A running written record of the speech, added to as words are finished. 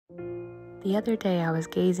The other day I was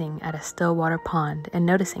gazing at a still water pond and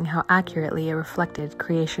noticing how accurately it reflected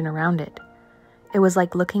creation around it. It was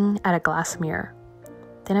like looking at a glass mirror.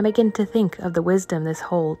 Then I began to think of the wisdom this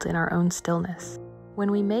holds in our own stillness. When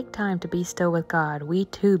we make time to be still with God, we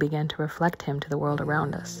too begin to reflect Him to the world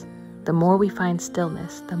around us. The more we find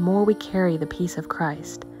stillness, the more we carry the peace of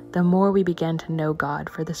Christ, the more we begin to know God,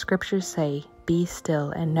 for the scriptures say, "Be still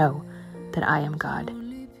and know that I am God."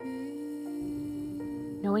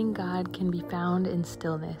 Knowing God can be found in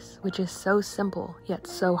stillness, which is so simple yet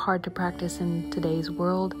so hard to practice in today's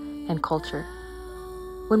world and culture.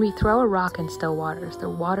 When we throw a rock in still waters,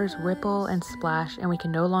 the waters ripple and splash and we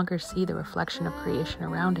can no longer see the reflection of creation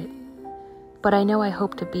around it. But I know I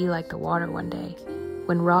hope to be like the water one day.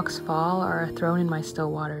 When rocks fall or are thrown in my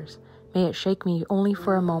still waters, may it shake me only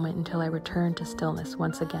for a moment until I return to stillness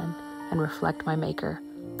once again and reflect my Maker,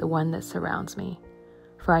 the one that surrounds me.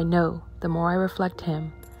 For I know the more I reflect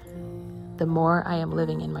Him, the more I am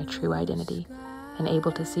living in my true identity and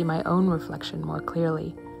able to see my own reflection more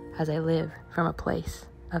clearly as I live from a place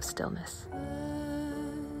of stillness.